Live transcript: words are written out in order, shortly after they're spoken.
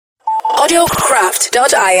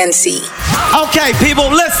Audiocraft.inc. Okay, people,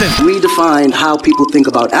 listen. Redefined how people think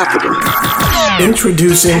about Africa.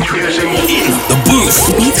 Introducing The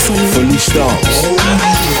Booth. Beat Fully Storms.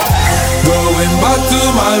 Going back to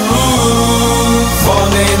my roots,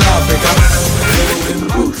 born in Africa. In the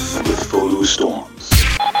Booth with Folu Storms.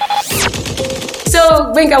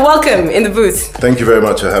 So, Gbenga, welcome in the booth. Thank you very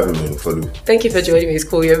much for having me, Folu. Thank you for joining me. It's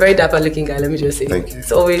cool. You're a very dapper looking guy, let me just say. Thank you.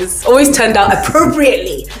 It's always turned out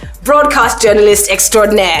appropriately. Broadcast journalist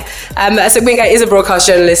extraordinaire. So Gbenga is a broadcast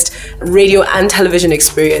journalist, radio and television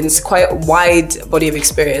experience, quite a wide body of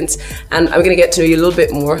experience. And I'm going to get to know you a little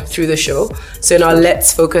bit more through the show. So in our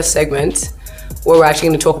Let's Focus segment, where we're actually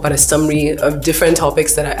going to talk about a summary of different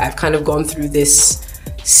topics that I've kind of gone through this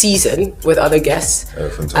season with other guests,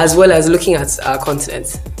 as well as looking at our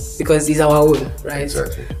continent, because these are our own, right?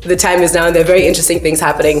 Exactly. The time is now and there are very interesting things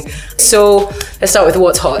happening. So let's start with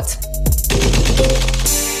what's hot.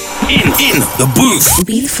 In the Booth.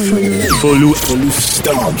 Beat Fully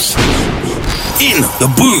Storms. In the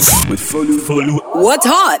Booth. With Folu. What's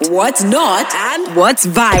hot, what's not, and what's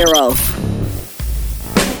viral.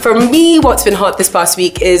 For me, what's been hot this past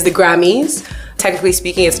week is the Grammys. Technically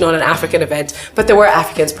speaking, it's not an African event, but there were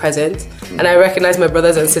Africans present, and I recognize my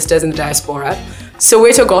brothers and sisters in the diaspora.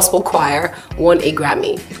 Soweto Gospel Choir won a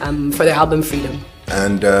Grammy for their album Freedom.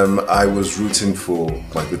 And I was rooting for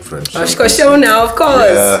my good friend. Show now, of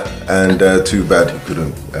course. Yeah, and too bad he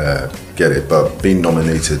couldn't get it, but being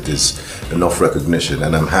nominated is enough recognition,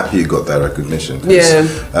 and I'm happy he got that recognition. Yeah.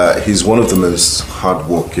 He's one of the most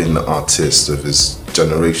hardworking artists of his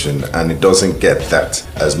generation, and it doesn't get that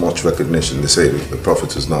as much recognition. They say the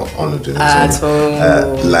prophet is not honored in his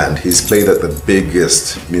own land. He's played at the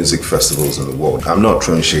biggest music festivals in the world. I'm not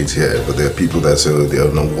throwing shades here, but there are people that say they're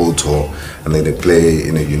on a world tour and then they play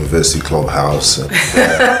in a university clubhouse in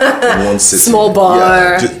one city. Small bar.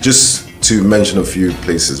 Yeah, just to mention a few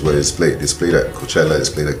places where it's played. It's played at Coachella, it's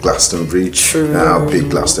played at Glastonbury. True. How big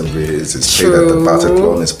Glastonbury is. It's played at the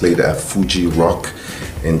Bataclan, it's played at Fuji Rock.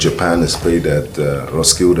 In Japan, it's played at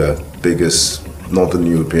Roskilde, biggest Northern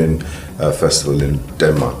European festival in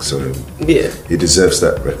Denmark. So Yeah. he deserves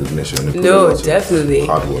that recognition. And he put a No, lot of definitely.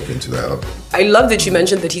 hard work into that album. I love that you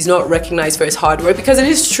mentioned that he's not recognized for his hard work, because it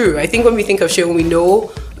is true. I think when we think of Seun, we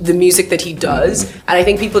know the music that he does, and I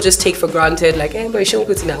think people just take for granted, like, hey, but Seun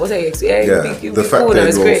Kuti now, what's that? The fact that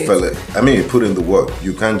you're fella, I mean, you put in the work.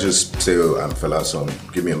 You can't just say, oh, I'm fella, so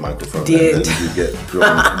give me a microphone, and then you get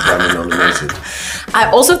Grammy nominated. I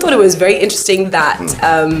also thought it was very interesting that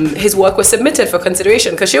his work was submitted for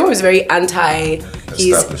consideration, because Seun was very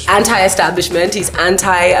anti-establishment, he's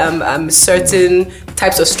anti certain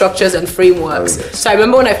types of structures and frameworks. Oh, yes. So I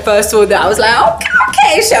remember when I first saw that, I was like,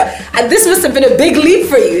 okay, sure. And this must have been a big leap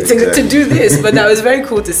for you to do this, but that was very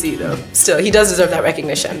cool to see though. Still, he does deserve that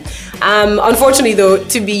recognition. Unfortunately though,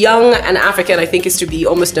 to be young and African, I think is to be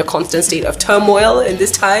almost in a constant state of turmoil in this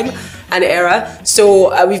time and era.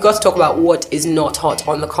 So we've got to talk about what is not hot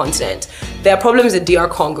on the continent. There are problems in DR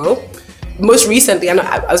Congo. Most recently, and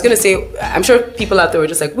I was going to say, I'm sure people out there were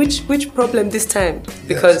just like, which problem this time?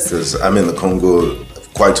 Because I'm in the Congo,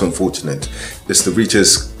 quite unfortunate. It's the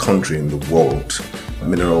richest country in the world,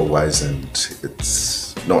 mineral-wise, and it's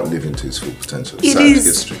not living to its full potential. It Sad is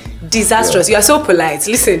history. Disastrous. You are so polite.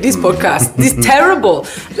 Listen, this podcast, this is terrible.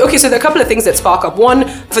 Okay, so there are a couple of things that spark up. One,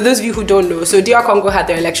 for those of you who don't know, so DR Congo had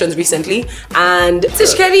their elections recently, and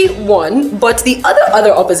Tshisekedi won, but the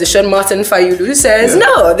other opposition, Martin Fayulu, says,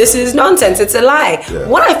 no, this is nonsense, it's a lie. Yeah.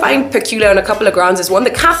 What I find peculiar on a couple of grounds is, one,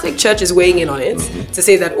 the Catholic Church is weighing in on it to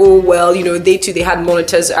say that, oh, well, they too, they had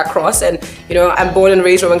monitors across, and, I'm born and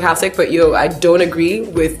raised Roman Catholic, but, I don't agree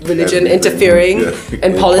with religion interfering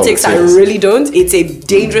in politics. I really don't. It's a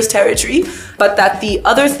dangerous territory. But that the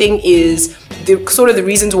other thing is the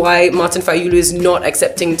reasons why Martin Fayulu is not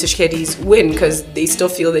accepting Tshisekedi's win, because they still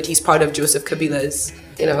feel that he's part of Joseph Kabila's,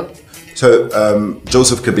 So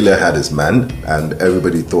Joseph Kabila had his man, and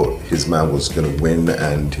everybody thought his man was going to win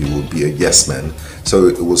and he would be a yes man. So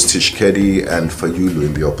it was Tshisekedi and Fayulu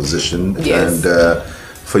in the opposition. Yes. And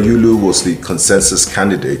Fayulu was the consensus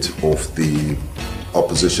candidate of the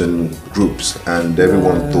opposition groups, and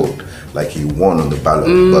everyone thought like he won on the ballot,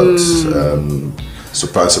 but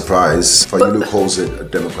surprise, surprise, Fayulu calls it a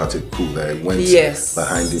democratic coup that he went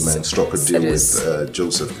behind him and struck a deal with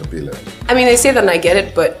Joseph Kabila. I mean, I say that and I get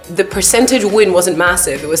it, but the percentage win wasn't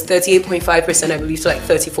massive. It was 38.5%, I believe, to like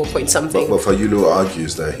 34 point something. But Fayulu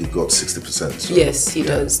argues that he got 60%. So, yes, he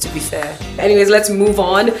does, to be fair. Anyways, let's move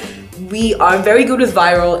on. we are very good with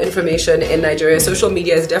viral information in Nigeria. Social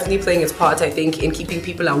media is definitely playing its part, I think, in keeping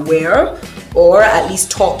people aware or at least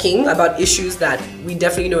talking about issues that we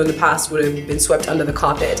definitely know in the past would have been swept under the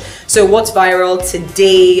carpet. So what's viral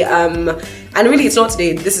today? And really, it's not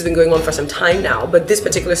today, this has been going on for some time now, but this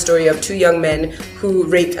particular story of two young men who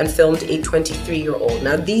raped and filmed a 23-year-old.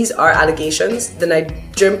 Now, these are allegations. The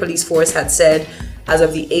Nigerian police force had said, as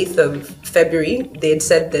of the 8th of February, they had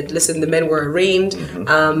said that, listen, the men were arraigned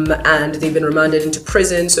and they've been remanded into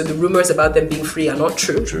prison, so the rumors about them being free are not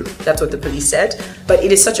true. That's what the police said. But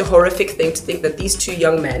it is such a horrific thing to think that these two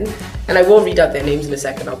young men, and I will read out their names in a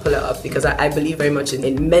second, I'll pull it up, because I believe very much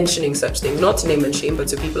in mentioning such things, not to name and shame, but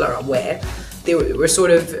so people are aware. They were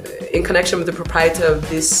sort of in connection with the proprietor of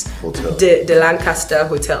this De Lancaster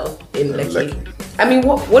Hotel in Lekki. I mean,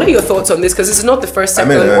 what are your thoughts on this? Because this is not the first,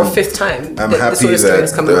 second, or fifth time I'm happy this sort of story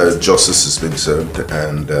has come out. Justice has been served,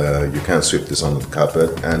 and you can't sweep this under the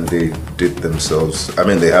carpet. And they did themselves. I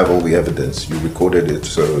mean, they have all the evidence. You recorded it,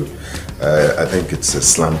 so I think it's a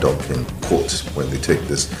slam dunk in court when they take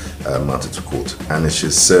this matter to court, and it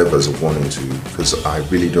should serve as a warning to you, because I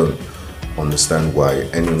really don't understand why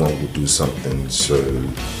anyone would do something so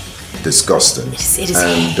disgusting. It is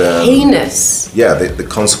heinous. Yeah, the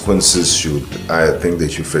consequences I think they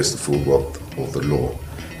should face the full wrath of the law.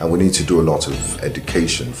 And we need to do a lot of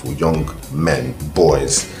education for young men,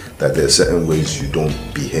 boys, that there are certain ways you don't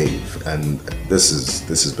behave. And this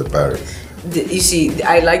is barbaric. You see,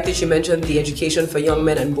 I like that you mentioned the education for young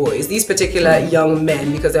men and boys. These particular young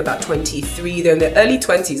men, because they're about 23, they're in their early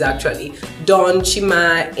 20s actually. Don,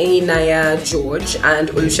 Chima, Enaya, George, and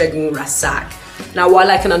Olusegun Rasak. Now, while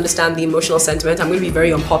I can understand the emotional sentiment, I'm going to be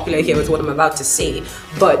very unpopular here with what I'm about to say,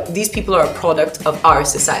 but these people are a product of our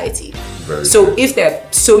society. So if there are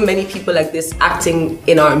so many people like this acting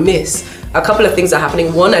in our midst, a couple of things are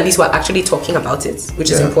happening. One, at least we're actually talking about it, which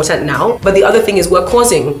is important now. But the other thing is we're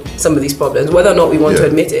causing some of these problems, whether or not we want to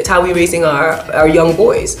admit it. How are we raising our young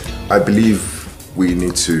boys? I believe we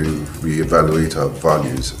need to reevaluate our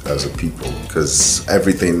values as a people, because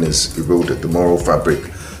everything is eroded, the moral fabric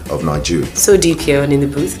of Nigeria. So deep here and in the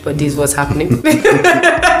booth, but this is what's happening.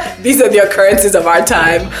 These are the occurrences of our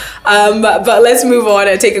time. But let's move on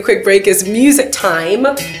and take a quick break. It's music time.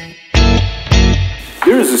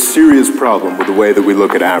 There is a serious problem with the way that we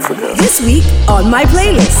look at Africa. This week on my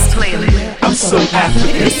playlist. I'm so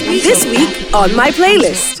African. This week on my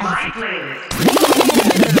playlist.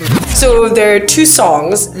 So there are two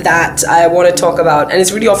songs that I want to talk about, and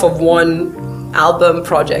it's really off of one album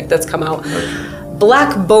project that's come out.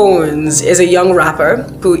 Black Bones is a young rapper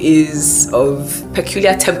who is of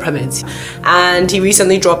peculiar temperament, and he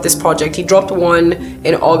recently dropped this project. He dropped one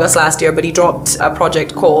in August last year, but he dropped a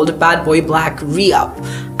project called Bad Boy Black Re-Up,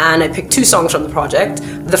 and I picked two songs from the project.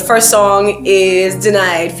 The first song is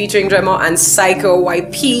Denied, featuring Dremo and Psycho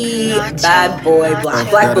YP. Bad Boy Black.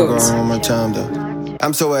 Black Bones.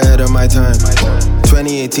 I'm so ahead of my time.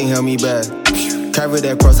 2018 held me back. Carry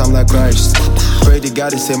that cross, I'm like Christ. Pray to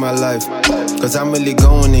God to save my life. Cause I'm really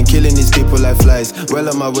going and killing these people like flies. Well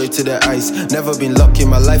on my way to the ice. Never been lucky,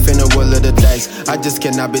 my life in a roll of the dice. I just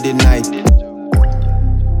cannot be denied.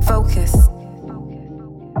 Focus.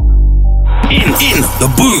 In the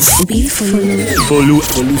booth. Be Follow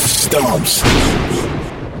Stomps.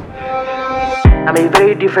 I'm a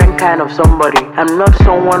very different kind of somebody. I'm not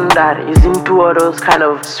someone that is into all those kind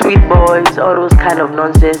of sweet boys, all those kind of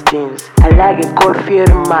nonsense things. I like a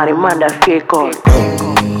God-fearing man, a man that fear God.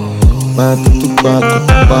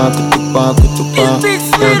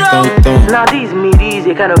 Now this is me, this is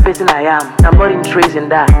the kind of person I am. I'm not interested in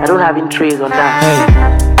that. I don't have interest on that. Hey,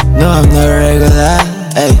 no, I'm not regular.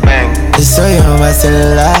 Hey, it's so you on my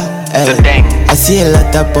cellular. Hey, I see a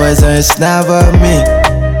lot of boys on snap of me.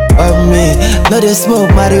 No they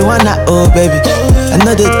smoke marijuana, oh baby. I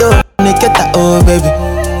know they do niketa, oh baby.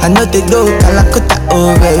 I know they do kalakota,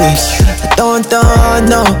 oh baby. I don't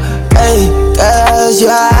know, hey, cause you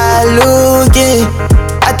are looking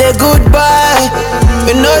at a good boy.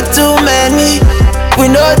 We know too many,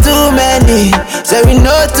 say we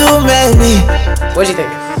know too many. What do you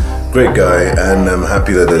think? Great guy, and I'm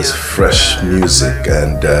happy that there's fresh music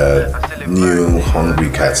and new hungry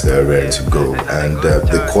cats that are ready to go, and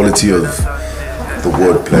the quality of the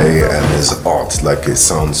wordplay and his art, like it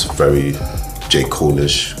sounds very J.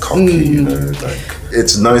 Cole-ish, cocky, you know, like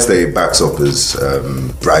it's nice that he backs up his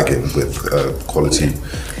bragging with quality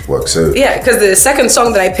work. So yeah, because the second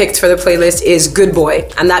song that I picked for the playlist is Good Boy,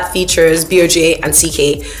 and that features BOJ and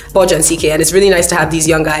CK, Bodja and CK, and it's really nice to have these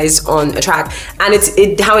young guys on a track. And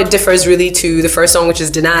how it differs really to the first song, which is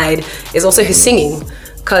Denied, is also his singing.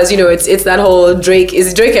 Because, you know, it's that whole Drake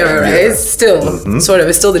era, right? Yeah. It's still, sort of,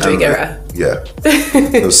 it's still the Drake era. Yeah.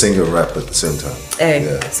 They'll sing and rap at the same time. Hey,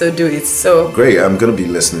 Yeah. so do it. So Great. I'm going to be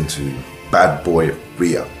listening to Bad Boy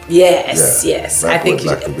Rhea. yes, Yeah. yes. Bad I Boy think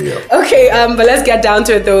Black Rhea. Okay, but let's get down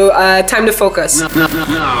to it though. Time to focus.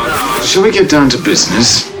 Shall we get down to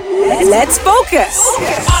business? Let's focus.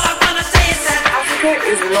 Africa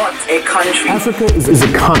is not a country. Africa is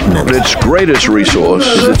a continent. Its greatest resource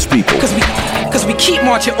is its people. Because we keep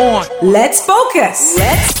marching on. Let's focus.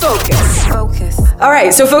 Let's focus. Focus. All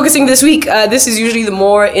right, so focusing this week, this is usually the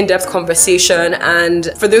more in-depth conversation.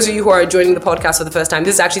 And for those of you who are joining the podcast for the first time,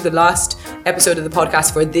 this is actually the last episode of the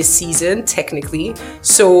podcast for this season, technically.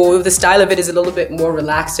 So the style of it is a little bit more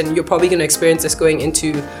relaxed, and you're probably going to experience this going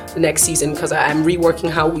into the next season because I'm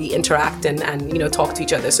reworking how we interact and you know, talk to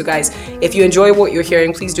each other. So guys, if you enjoy what you're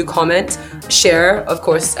hearing, please do comment, share, of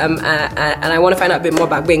course. And I want to find out a bit more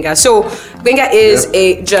about Gbenga. So Gbenga is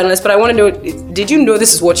a journalist, but I want to know, did you know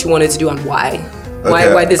this is what you wanted to do and why?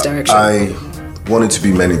 Why this direction? I wanted to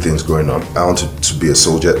be many things growing up. I wanted to be a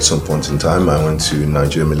soldier at some point in time. I went to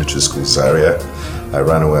Nigerian Military School, Zaria. I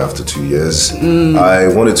ran away after 2 years. I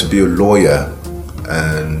wanted to be a lawyer,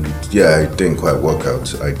 and it didn't quite work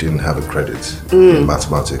out. I didn't have a credit in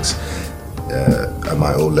mathematics at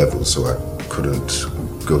my O level, so I couldn't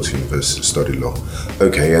go to university to study law.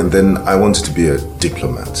 Okay, and then I wanted to be a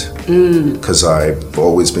diplomat because I've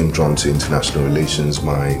always been drawn to international relations.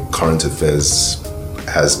 My current affairs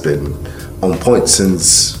has been on point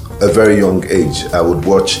since a very young age. I would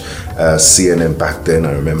watch CNN back then.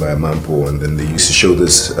 I remember at Mampo, and then they used to show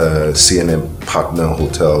this CNN partner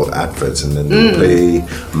hotel adverts, and then they play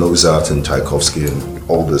Mozart and Tchaikovsky and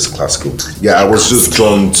all this classical. Yeah, I was just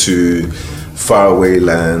drawn to faraway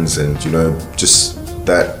lands and, you know, just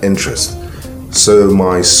that interest. So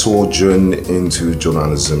my sojourn into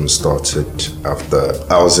journalism started after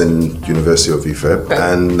I was in University of Ife,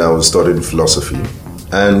 and I was studying philosophy,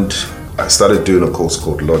 and I started doing a course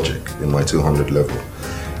called Logic in my 200 level,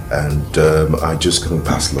 and I just couldn't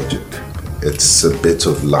pass Logic. It's a bit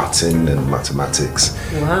of Latin and mathematics.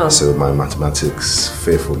 Wow. So my mathematics,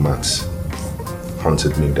 fearful maths,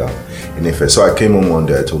 hunted me down in Ife. So I came home one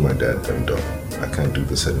day, I told my dad, I'm done. I can't do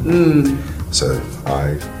this anymore. So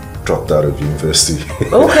I dropped out of university.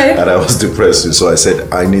 Okay. And I was depressed. So I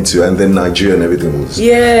said, I need to, and then Nigeria and everything was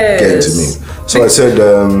getting to me. So I said,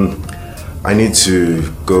 I need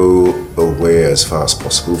to go away as far as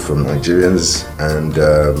possible from Nigerians, and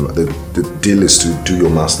the deal is to do your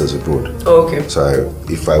master's abroad. Oh, okay. So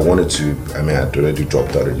if I wanted to, I mean, I'd already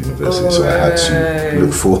dropped out of university, so I had to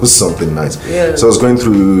look for something nice. Yeah. So I was going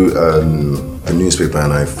through a newspaper,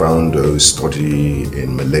 and I found a study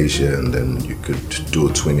in Malaysia, and then you could do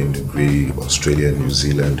a twinning degree, Australia and New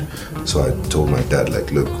Zealand. So I told my dad,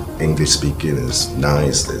 like, look, English speaking is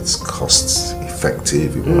nice, it's cost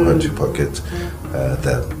effective, it won't hurt your pocket.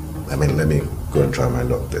 Let me go and try my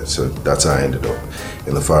luck there. So that's how I ended up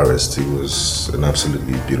in the Far East. It was an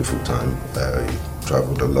absolutely beautiful time. I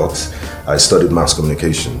traveled a lot. I studied mass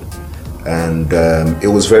communication, and it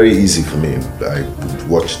was very easy for me. I would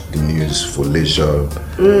watch the news for leisure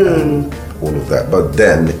and all of that. But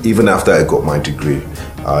then, even after I got my degree,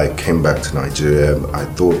 I came back to Nigeria. I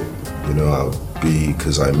thought, you know, I would be,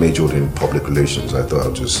 because I majored in public relations, I thought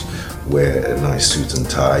I'd just wear a nice suit and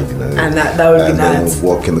tie, you know, and that would be nice. Then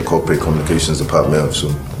work in the corporate communications department of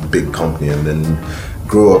some big company, and then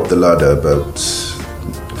grow up the ladder. But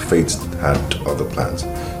fate had other plans.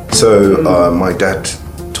 So my dad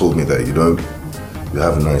told me that, you know, you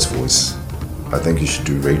have a nice voice. I think you should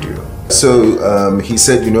do radio. So he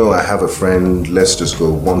said, you know, I have a friend, let's just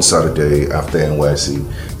go one Saturday after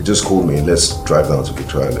NYC. He just called me, let's drive down to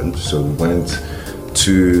Victoria Island. So we went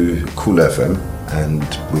to Cool FM, and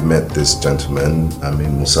we met this gentleman,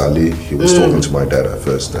 Musali. He was talking to my dad at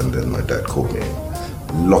first, and then my dad called me.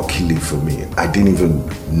 Luckily for me, I didn't even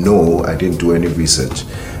know, I didn't do any research.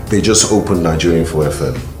 They just opened Nigerian 4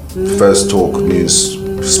 FM. First talk, news,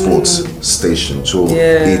 sports station. So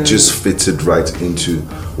it just fitted right into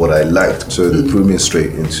what I liked. So they threw me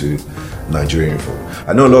straight into Nigerian Info.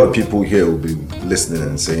 I know a lot of people here will be listening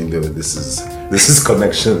and saying, this is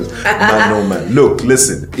connections, man, no man. Look,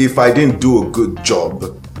 listen, if I didn't do a good job,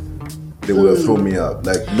 they would have thrown me out.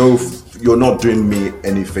 Like, no, you're not doing me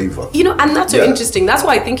any favor. You know, and that's so interesting. That's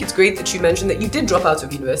why I think it's great that you mentioned that you did drop out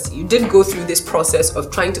of university. You did go through this process of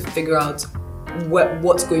trying to figure out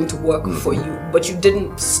what's going to work for you, but you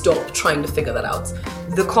didn't stop trying to figure that out.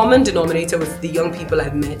 The common denominator with the young people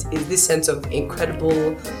I've met is this sense of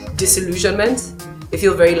incredible disillusionment. They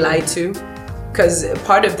feel very lied to, because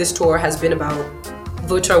part of this tour has been about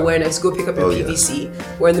voter awareness, go pick up your PVC.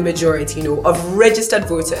 Yes. We're in the majority, of registered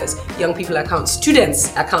voters. Young people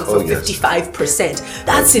students account for 55%.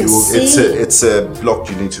 That's insane. It's a block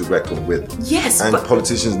you need to reckon with. Yes, and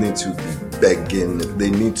politicians need to be begging. They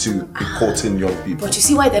need to be courting young people. But you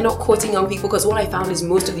see why they're not courting young people? Because what I found is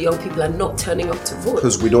most of the young people are not turning up to vote.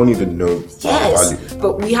 Because we don't even know. Yes,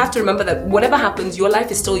 but we have to remember that whatever happens, your life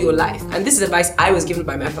is still your life. And this is advice I was given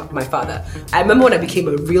by my father. I remember when I became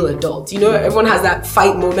a real adult. Everyone has that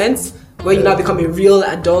fight moment where you now become a real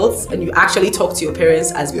adult and you actually talk to your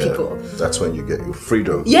parents as people. That's when you get your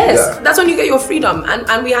freedom. Yes, that's when you get your freedom.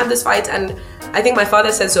 And we had this fight, and I think my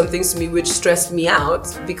father said some things to me which stressed me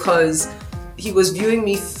out because he was viewing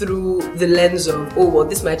me through the lens of,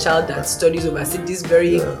 this is my child that studies overseas, this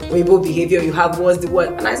very Weibo behavior you have, what's the what?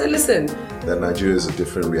 And I said, listen. That Nigeria is a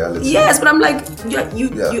different reality. Yes, but I'm like,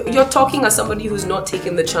 you're talking as somebody who's not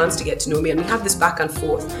taking the chance to get to know me, and we have this back and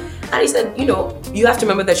forth. And he said, you have to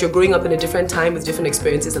remember that you're growing up in a different time with different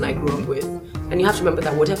experiences than I grew up with. And you have to remember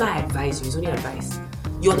that whatever I advise you is only advice.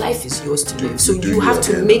 Your life is yours to live. So you have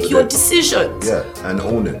to make your decisions. Yeah, and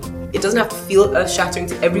own it. It doesn't have to feel earth-shattering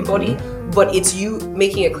to everybody, but it's you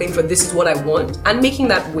making a claim for this is what I want and making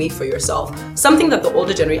that way for yourself. Something that the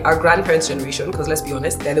older generation, our grandparents' generation, because let's be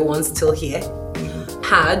honest, they're the ones still here,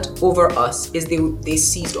 had over us is they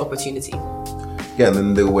seized opportunity. Yeah, and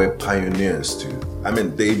then they were pioneers too. I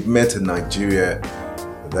mean, they met in Nigeria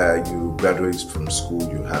that you graduate from school,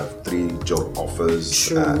 you have 3 job offers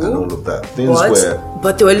and all of that.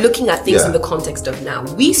 But they were looking at things in the context of now.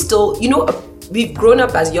 We still, we've grown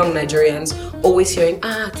up as young Nigerians always hearing,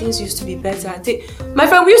 things used to be better. My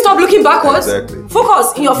friend, will you stop looking backwards? Exactly.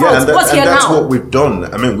 Focus in your front. What's here now? That's what we've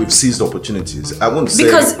done. I mean, we've seized opportunities. I wouldn't say,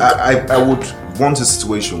 I would want a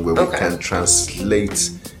situation where we can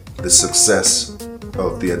translate the success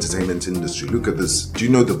of the entertainment industry. Look at this. Do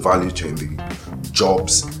you know the value chain, the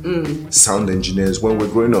jobs, sound engineers? When we're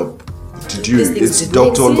growing up, it's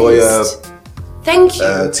doctor, lawyer, thank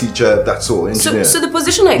you, teacher, that's all, engineer. So the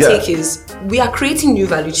position I take is we are creating new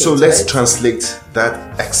value chains. So let's translate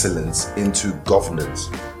that excellence into governance.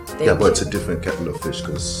 But it's a different kettle of fish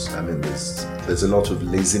because there's a lot of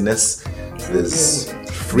laziness. There's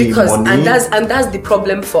free money, and that's the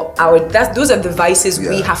problem for those are the vices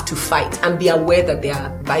we have to fight and be aware that they are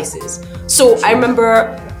vices. So I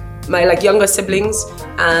remember my younger siblings,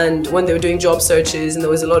 and when they were doing job searches and there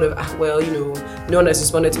was a lot of no one has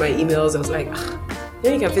responded to my emails, I was like,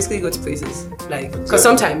 you can physically go to places because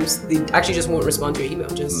sometimes they actually just won't respond to your email.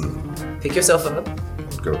 Just pick yourself up,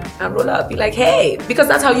 go and roll up, be like, hey, because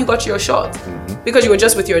that's how you got your shot. Because you were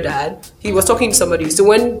just with your dad, he was talking to somebody, so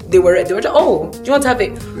when they were just, do you want to have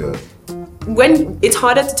it? When it's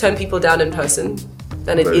harder to turn people down in person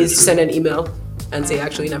than it is to send an email and say,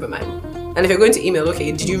 actually, never mind. And if you're going to email,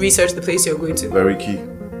 okay, did you research the place you're going to? Very key.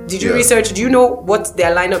 Did you research? Do you know what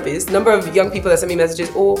their lineup is? Number of young people that send me messages,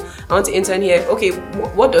 I want to intern here. Okay,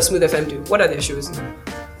 what does Smooth FM do? What are their shows?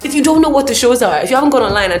 If you don't know what the shows are, if you haven't gone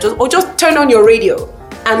online, just turn on your radio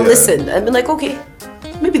and listen and be like, okay,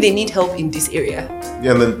 maybe they need help in this area.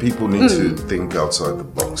 Yeah, and then people need to think outside the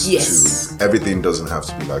box too. Everything doesn't have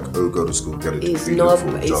to be like, go to school, get a degree.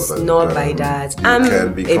 It's not by that. I'm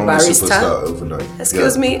a barista.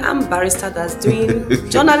 Excuse me, I'm a barista that's doing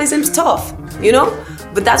journalism stuff,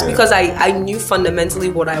 But that's because I knew fundamentally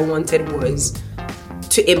what I wanted was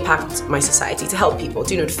to impact my society, to help people,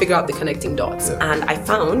 to figure out the connecting dots. And I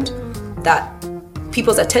found that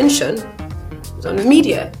people's attention was on the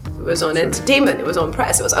media. It was on entertainment, it was on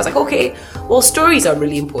press. I was like, okay, well, stories are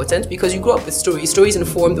really important because you grow up with stories. Stories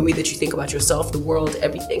inform the way that you think about yourself, the world,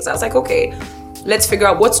 everything. So I was like, okay, let's figure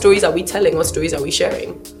out what stories are we telling, what stories are we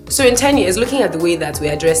sharing. So in 10 years, looking at the way that we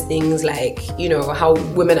address things like, how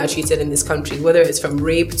women are treated in this country, whether it's from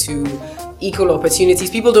rape to equal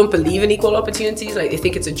opportunities. People don't believe in equal opportunities. They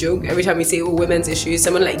think it's a joke. Every time we say, women's issues,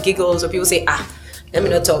 someone giggles, or people say, let me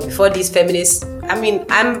not talk. Before these feminists,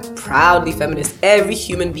 I'm proudly feminist. Every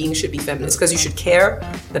human being should be feminist because you should care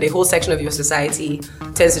that a whole section of your society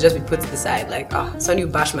tends to just be put to the side. Son, you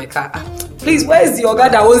bash my car. Please, where is the guy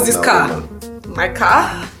that owns this car? My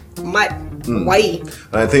car? Why?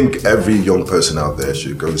 And I think every young person out there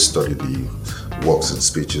should go study the works and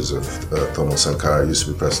speeches of Thomas Sankara. He used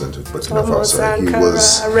to be president of Burkina Faso. He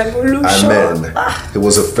was a revolution. He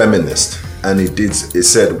was a feminist, and he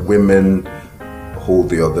said women hold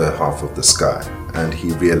the other half of the sky, and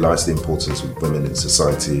he realized the importance of women in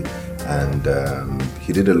society, and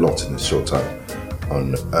he did a lot in a short time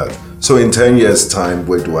on earth. So in 10 years time,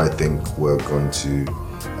 where do I think we're going to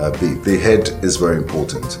be? The head is very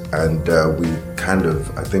important, and we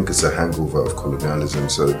I think it's a hangover of colonialism,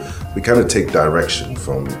 so we take direction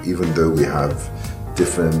from, even though we have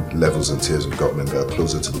different levels and tiers of government that are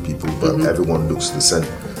closer to the people, but everyone looks to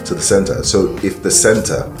the center. So if the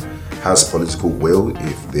center has political will,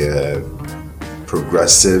 if they're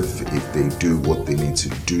progressive, if they do what they need to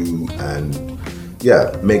do, and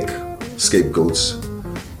make scapegoats,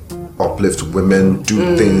 uplift women,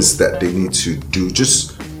 do things that they need to do,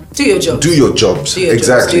 just do your jobs. Do your jobs.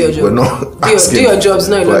 Exactly. We're not asking do your jobs.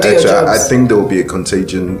 No, do your jobs. I think there will be a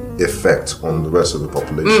contagion effect on the rest of the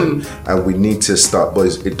population, and we need to start.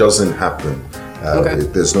 But it doesn't happen.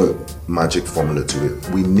 There's no magic formula to it.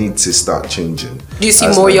 We need to start changing. Do you see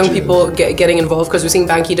more young people getting involved? Because we're seeing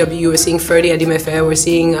Banky W, we're seeing Ferdy Adimefe, we're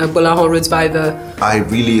seeing Bolahan Rhodes Viva. I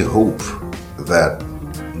really hope that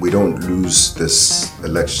we don't lose this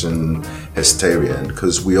election hysteria,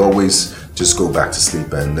 because we always just go back to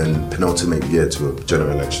sleep, and then penultimate year to a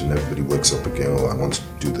general election, everybody wakes up again, I want to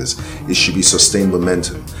do this. It should be sustained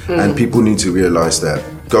momentum. And people need to realize that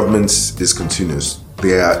government is continuous.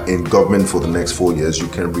 They are in government for the next 4 years. You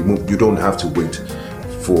don't have to wait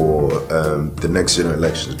for the next general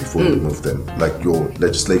elections before you remove them. Like your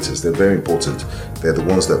legislators, they're very important. They're the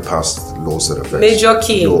ones that pass laws that affect major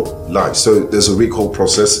key your life. So there's a recall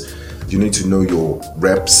process. You need to know your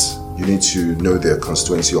reps. You need to know their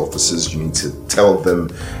constituency officers. You need to tell them.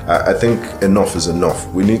 I think enough is enough.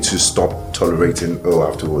 We need to stop tolerating,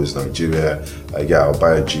 after all, it's Nigeria. I'll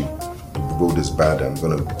buy a Jeep. The road is bad, I'm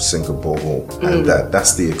going to sink a borehole. And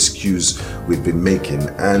that's the excuse we've been making.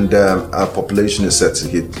 And our population is set to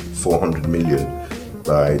hit 400 million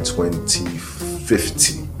by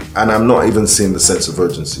 2050. And I'm not even seeing the sense of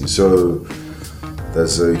urgency. So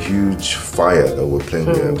there's a huge fire that we're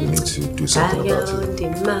playing here. We need to do something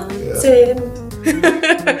about it.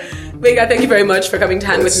 Vega, thank you very much for coming to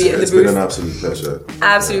hand with me in the booth. It's been an absolute pleasure.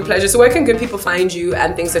 Absolute pleasure. So where can good people find you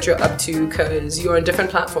and things that you're up to? Because you're on different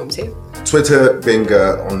platforms here. Twitter,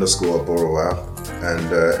 Benga_Aborowa, and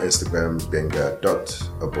Instagram,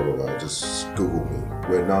 Benga.Aborowa. Just Google me.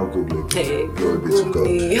 We're now Googling. Hey, glory be to God.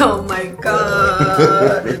 Oh my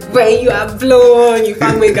God. When you are blown, you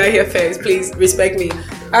found Benga here first. Please respect me.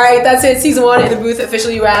 All right, that's it. Season 1 in the booth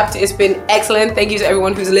officially wrapped. It's been excellent. Thank you to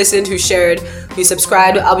everyone who's listened, who shared, who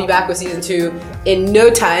subscribed. I'll be back with season 2 in no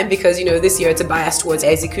time because, this year it's a bias towards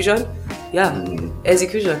execution. Yeah,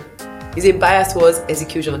 execution. Is it bias towards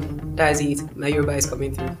execution? That is it. My Yoruba is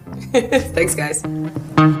coming through. Thanks, guys. I'm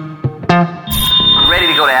ready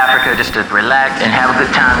to go to Africa just to relax and have a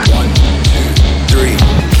good time. 1, 2, 3.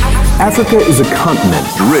 Africa is a continent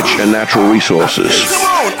rich in natural resources. Come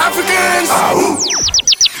on, Africans!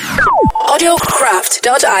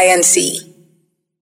 Audiocraft.inc